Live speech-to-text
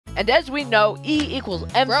And as we know, E equals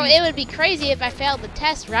MC. Bro, it would be crazy if I failed the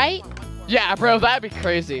test, right? Yeah, bro, that'd be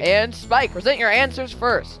crazy. And Spike, present your answers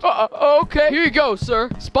first. Okay, here you go,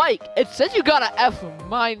 sir. Spike, it says you got a F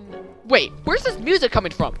mine. Wait, where's this music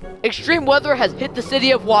coming from? Extreme weather has hit the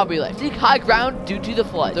city of Wobbly Life. Seek high ground due to the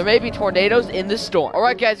flood. There may be tornadoes in the storm.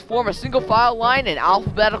 Alright guys, form a single file line in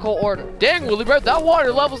alphabetical order. Dang, WoollyBear, that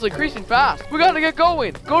water level's increasing fast. We gotta get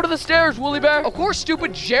going. Go to the stairs, WoollyBear. Of course,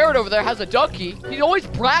 stupid Jared over there has a ducky. He always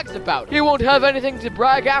brags about it. He won't have anything to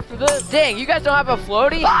brag after this. Dang, you guys don't have a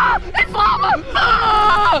floaty? Ah! It's lava!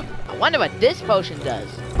 Ah! I wonder what this potion does.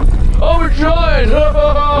 Oh, we're trying!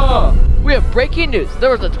 We have breaking news.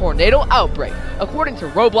 There was a tornado outbreak. According to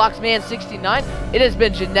Robloxman69, it has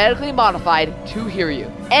been genetically modified to hear you.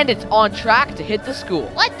 And it's on track to hit the school.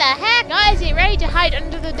 What the heck? Guys, get ready to hide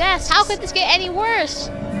under the desk. How could this get any worse?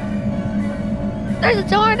 There's a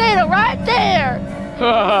tornado right there.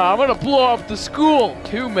 I'm gonna blow up the school.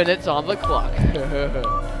 2 minutes on the clock.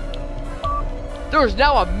 There is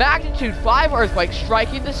now a magnitude 5 earthquake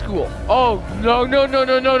striking the school. Oh, no.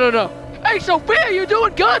 Hey, Sophia, you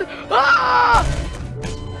doing good? Ah!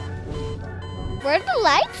 Where'd the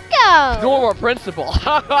lights go? No more principal.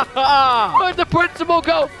 Where'd the principal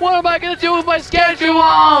go? What am I gonna do with my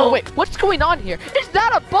schedule? Wait, what's going on here? Is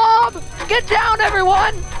that a bomb? Get down,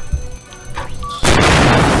 everyone!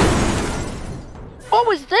 What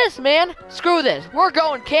was this, man? Screw this. We're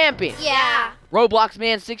going camping. Yeah.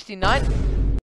 Robloxman69,